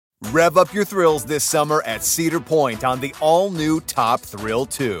Rev up your thrills this summer at Cedar Point on the all-new Top Thrill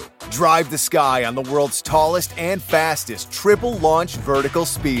 2. Drive the sky on the world's tallest and fastest triple-launch vertical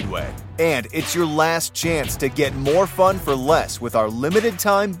speedway. And it's your last chance to get more fun for less with our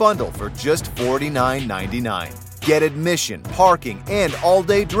limited-time bundle for just $49.99. Get admission, parking, and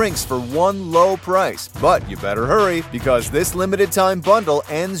all-day drinks for one low price. But you better hurry because this limited-time bundle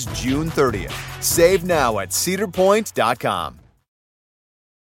ends June 30th. Save now at cedarpoint.com.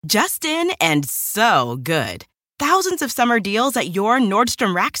 Just in and so good. Thousands of summer deals at your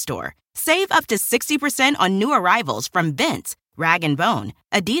Nordstrom Rack store. Save up to 60% on new arrivals from Vince, Rag & Bone,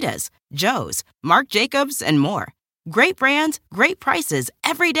 Adidas, Joe's, Marc Jacobs, and more. Great brands, great prices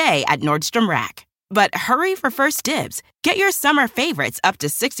every day at Nordstrom Rack. But hurry for first dibs. Get your summer favorites up to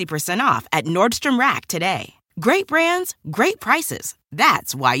 60% off at Nordstrom Rack today. Great brands, great prices.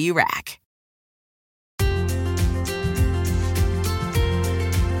 That's why you rack.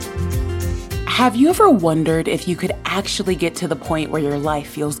 Have you ever wondered if you could actually get to the point where your life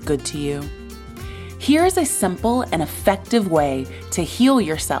feels good to you? Here's a simple and effective way to heal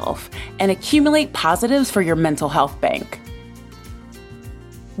yourself and accumulate positives for your mental health bank.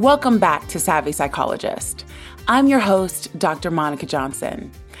 Welcome back to Savvy Psychologist. I'm your host, Dr. Monica Johnson.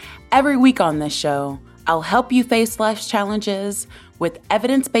 Every week on this show, I'll help you face life's challenges with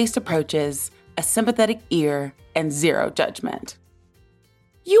evidence-based approaches, a sympathetic ear, and zero judgment.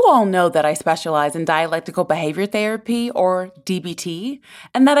 You all know that I specialize in dialectical behavior therapy, or DBT,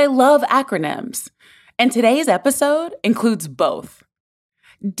 and that I love acronyms. And today's episode includes both.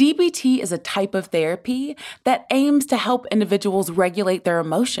 DBT is a type of therapy that aims to help individuals regulate their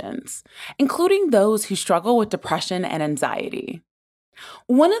emotions, including those who struggle with depression and anxiety.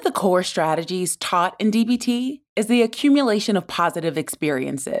 One of the core strategies taught in DBT is the accumulation of positive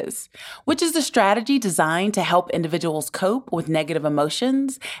experiences, which is a strategy designed to help individuals cope with negative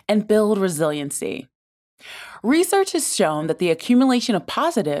emotions and build resiliency. Research has shown that the accumulation of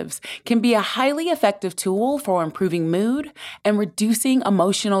positives can be a highly effective tool for improving mood and reducing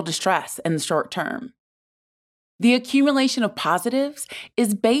emotional distress in the short term. The accumulation of positives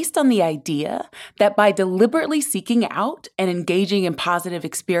is based on the idea that by deliberately seeking out and engaging in positive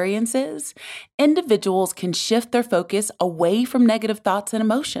experiences, individuals can shift their focus away from negative thoughts and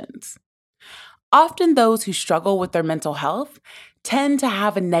emotions. Often those who struggle with their mental health tend to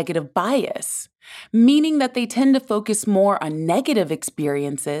have a negative bias, meaning that they tend to focus more on negative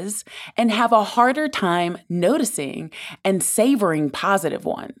experiences and have a harder time noticing and savoring positive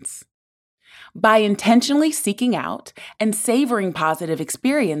ones. By intentionally seeking out and savoring positive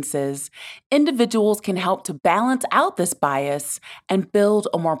experiences, individuals can help to balance out this bias and build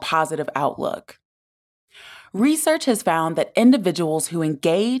a more positive outlook. Research has found that individuals who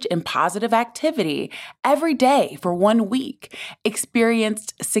engage in positive activity every day for 1 week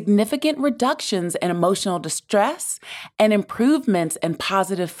experienced significant reductions in emotional distress and improvements in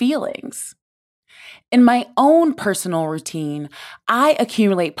positive feelings. In my own personal routine, I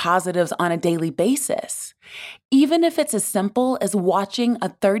accumulate positives on a daily basis, even if it's as simple as watching a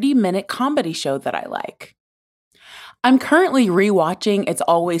 30-minute comedy show that I like. I'm currently rewatching It's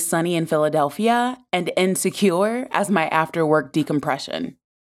Always Sunny in Philadelphia and Insecure as my after-work decompression.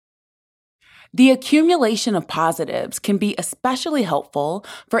 The accumulation of positives can be especially helpful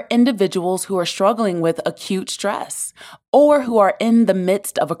for individuals who are struggling with acute stress or who are in the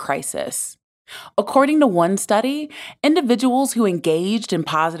midst of a crisis. According to one study, individuals who engaged in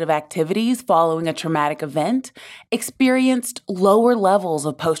positive activities following a traumatic event experienced lower levels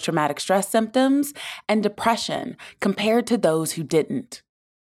of post-traumatic stress symptoms and depression compared to those who didn't.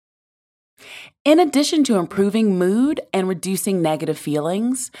 In addition to improving mood and reducing negative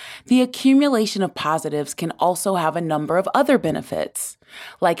feelings, the accumulation of positives can also have a number of other benefits,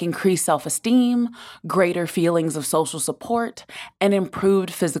 like increased self-esteem, greater feelings of social support, and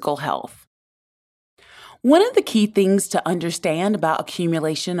improved physical health. One of the key things to understand about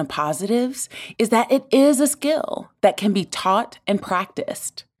accumulation of positives is that it is a skill that can be taught and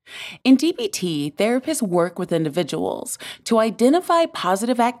practiced. In DBT, therapists work with individuals to identify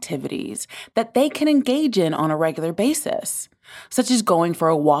positive activities that they can engage in on a regular basis, such as going for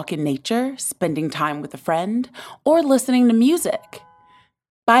a walk in nature, spending time with a friend, or listening to music.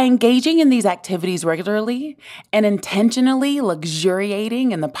 By engaging in these activities regularly and intentionally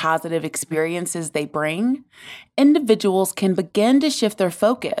luxuriating in the positive experiences they bring, individuals can begin to shift their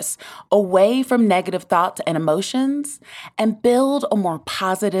focus away from negative thoughts and emotions and build a more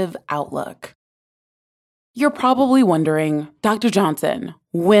positive outlook. You're probably wondering, Dr. Johnson,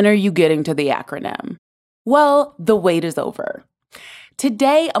 when are you getting to the acronym? Well, the wait is over.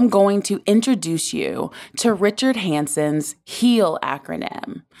 Today, I'm going to introduce you to Richard Hanson's HEAL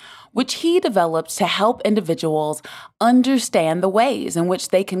acronym, which he developed to help individuals understand the ways in which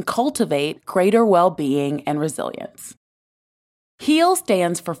they can cultivate greater well-being and resilience. HEAL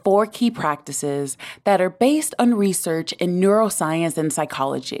stands for 4 key practices that are based on research in neuroscience and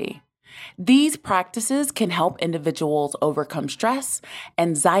psychology. These practices can help individuals overcome stress,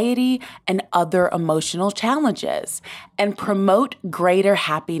 anxiety, and other emotional challenges and promote greater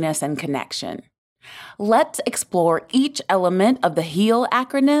happiness and connection. Let's explore each element of the HEAL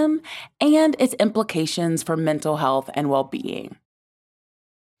acronym and its implications for mental health and well-being.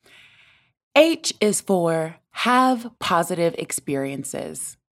 H is for have positive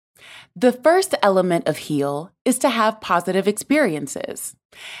experiences. The first element of HEAL is to have positive experiences.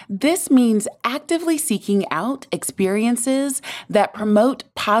 This means actively seeking out experiences that promote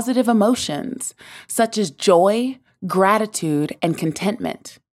positive emotions, such as joy, gratitude, and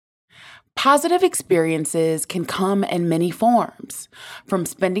contentment. Positive experiences can come in many forms, from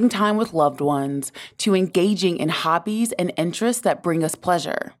spending time with loved ones to engaging in hobbies and interests that bring us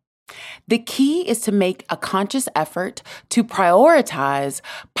pleasure. The key is to make a conscious effort to prioritize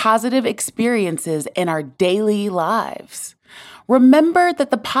positive experiences in our daily lives. Remember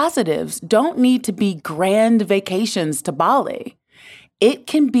that the positives don't need to be grand vacations to Bali. It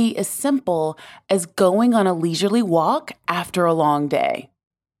can be as simple as going on a leisurely walk after a long day.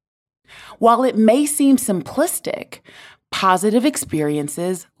 While it may seem simplistic, positive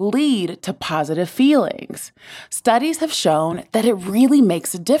experiences lead to positive feelings. Studies have shown that it really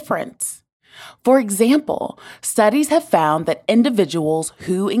makes a difference. For example, studies have found that individuals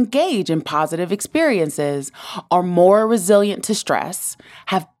who engage in positive experiences are more resilient to stress,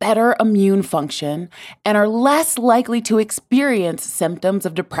 have better immune function, and are less likely to experience symptoms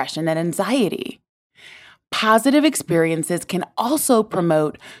of depression and anxiety. Positive experiences can also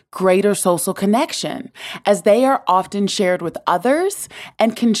promote greater social connection, as they are often shared with others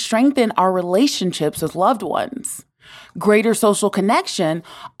and can strengthen our relationships with loved ones. Greater social connection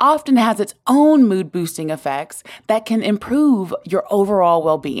often has its own mood-boosting effects that can improve your overall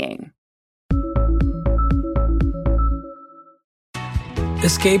well-being.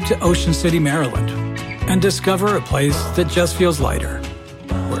 Escape to Ocean City, Maryland, and discover a place that just feels lighter,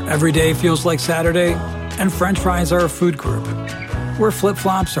 where every day feels like Saturday and French fries are a food group, where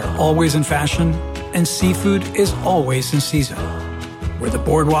flip-flops are always in fashion and seafood is always in season, where the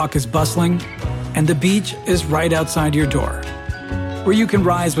boardwalk is bustling and the beach is right outside your door, where you can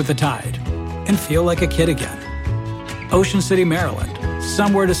rise with the tide and feel like a kid again. Ocean City, Maryland,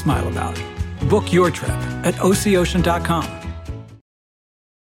 somewhere to smile about. Book your trip at OCOcean.com.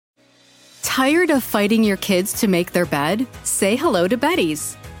 Tired of fighting your kids to make their bed? Say hello to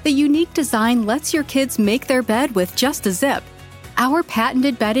Betty's. The unique design lets your kids make their bed with just a zip. Our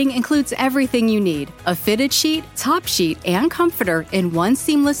patented bedding includes everything you need: a fitted sheet, top sheet, and comforter in one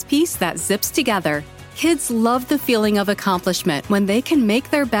seamless piece that zips together. Kids love the feeling of accomplishment when they can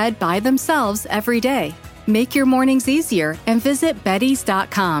make their bed by themselves every day. Make your mornings easier and visit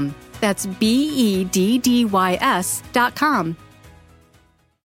Beddys.com. That's BEDDYS.com.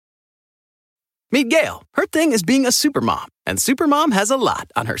 Meet Gail. Her thing is being a supermom, and Supermom has a lot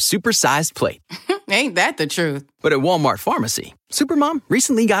on her supersized plate. Ain't that the truth? But at Walmart Pharmacy, Supermom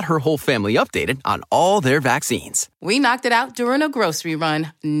recently got her whole family updated on all their vaccines. We knocked it out during a grocery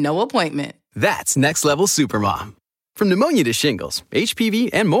run. No appointment. That's next level Supermom. From pneumonia to shingles, HPV,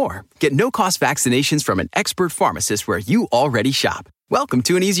 and more, get no-cost vaccinations from an expert pharmacist where you already shop. Welcome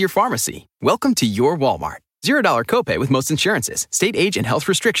to an easier pharmacy. Welcome to your Walmart. $0 copay with most insurances. State age and health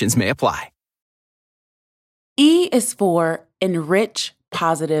restrictions may apply. E is for enrich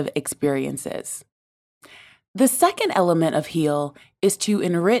positive experiences. The second element of HEAL is to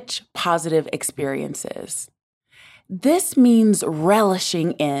enrich positive experiences. This means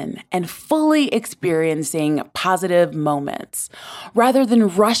relishing in and fully experiencing positive moments rather than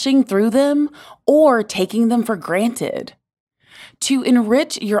rushing through them or taking them for granted. To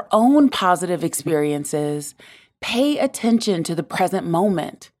enrich your own positive experiences, pay attention to the present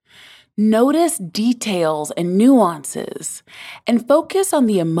moment. Notice details and nuances, and focus on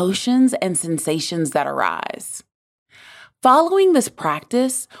the emotions and sensations that arise. Following this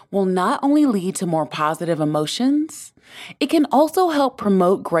practice will not only lead to more positive emotions, it can also help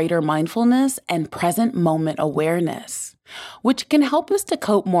promote greater mindfulness and present moment awareness, which can help us to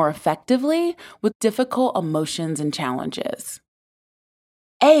cope more effectively with difficult emotions and challenges.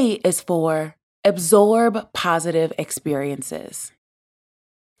 A is for absorb positive experiences.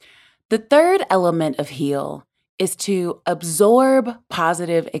 The third element of HEAL is to absorb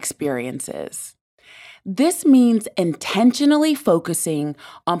positive experiences. This means intentionally focusing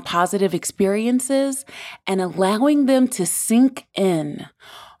on positive experiences and allowing them to sink in,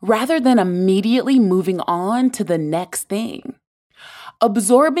 rather than immediately moving on to the next thing.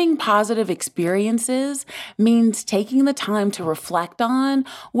 Absorbing positive experiences means taking the time to reflect on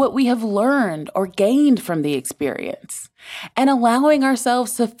what we have learned or gained from the experience and allowing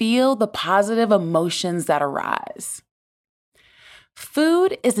ourselves to feel the positive emotions that arise.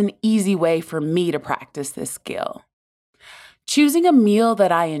 Food is an easy way for me to practice this skill. Choosing a meal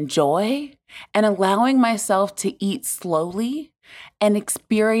that I enjoy and allowing myself to eat slowly and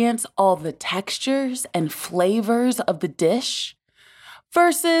experience all the textures and flavors of the dish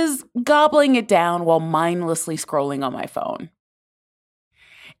versus gobbling it down while mindlessly scrolling on my phone.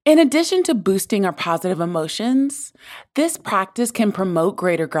 In addition to boosting our positive emotions, this practice can promote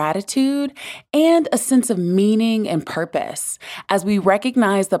greater gratitude and a sense of meaning and purpose as we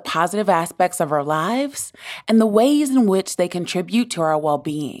recognize the positive aspects of our lives and the ways in which they contribute to our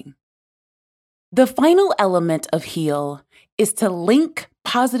well-being. The final element of HEAL is to link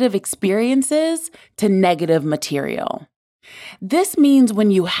positive experiences to negative material. This means when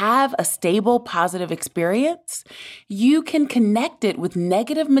you have a stable, positive experience, you can connect it with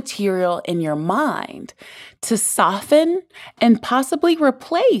negative material in your mind to soften and possibly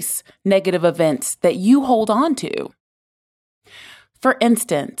replace negative events that you hold on to. For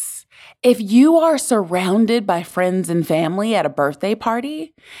instance, if you are surrounded by friends and family at a birthday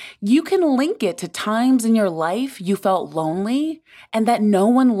party, you can link it to times in your life you felt lonely and that no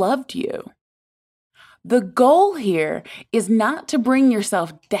one loved you. The goal here is not to bring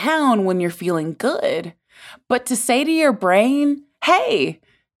yourself down when you're feeling good, but to say to your brain, hey,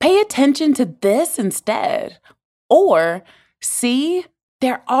 pay attention to this instead. Or, see,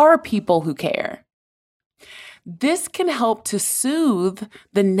 there are people who care. This can help to soothe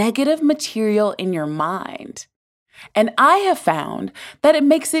the negative material in your mind. And I have found that it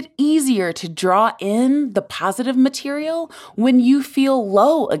makes it easier to draw in the positive material when you feel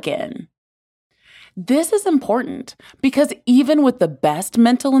low again. This is important because even with the best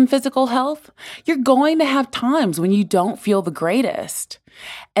mental and physical health, you're going to have times when you don't feel the greatest.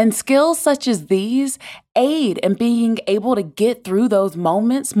 And skills such as these aid in being able to get through those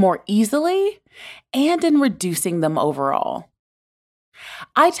moments more easily and in reducing them overall.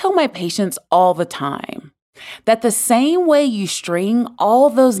 I tell my patients all the time that the same way you string all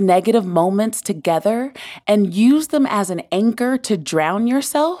those negative moments together and use them as an anchor to drown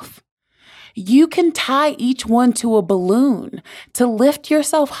yourself, you can tie each one to a balloon to lift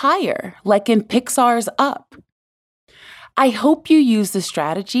yourself higher, like in Pixar's Up. I hope you use this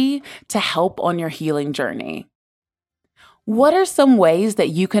strategy to help on your healing journey. What are some ways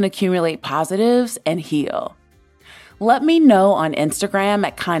that you can accumulate positives and heal? Let me know on Instagram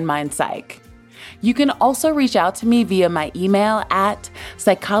at KindMindPsych. You can also reach out to me via my email at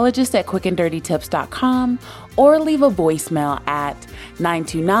psychologist@quickanddirtytips.com or leave a voicemail at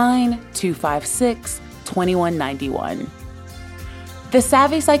 929-256-2191. The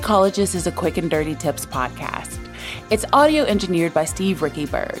Savvy Psychologist is a Quick and Dirty Tips podcast. It's audio engineered by Steve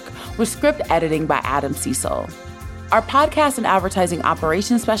Rickyberg, with script editing by Adam Cecil. Our podcast and advertising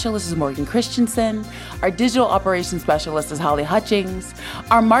operations specialist is Morgan Christensen. Our digital operations specialist is Holly Hutchings.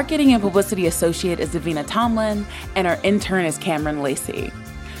 Our marketing and publicity associate is Davina Tomlin. And our intern is Cameron Lacey.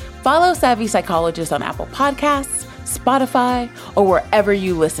 Follow Savvy Psychologist on Apple Podcasts, Spotify, or wherever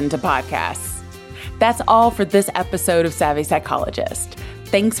you listen to podcasts. That's all for this episode of Savvy Psychologist.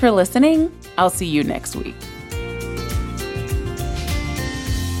 Thanks for listening. I'll see you next week.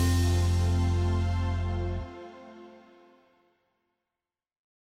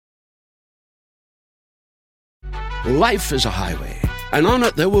 Life is a highway, and on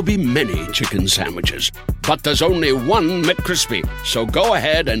it there will be many chicken sandwiches. But there's only one McCrispy. So go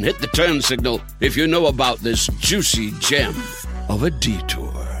ahead and hit the turn signal if you know about this juicy gem of a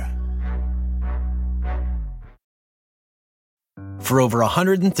detour. For over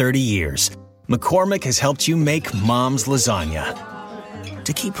 130 years, McCormick has helped you make Mom's lasagna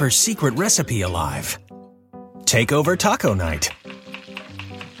to keep her secret recipe alive. Take over taco night.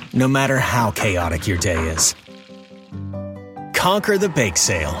 No matter how chaotic your day is. Conquer the bake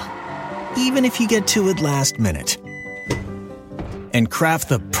sale, even if you get to it last minute. And craft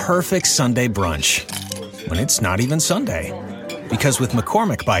the perfect Sunday brunch when it's not even Sunday. Because with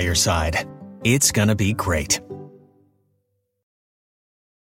McCormick by your side, it's gonna be great.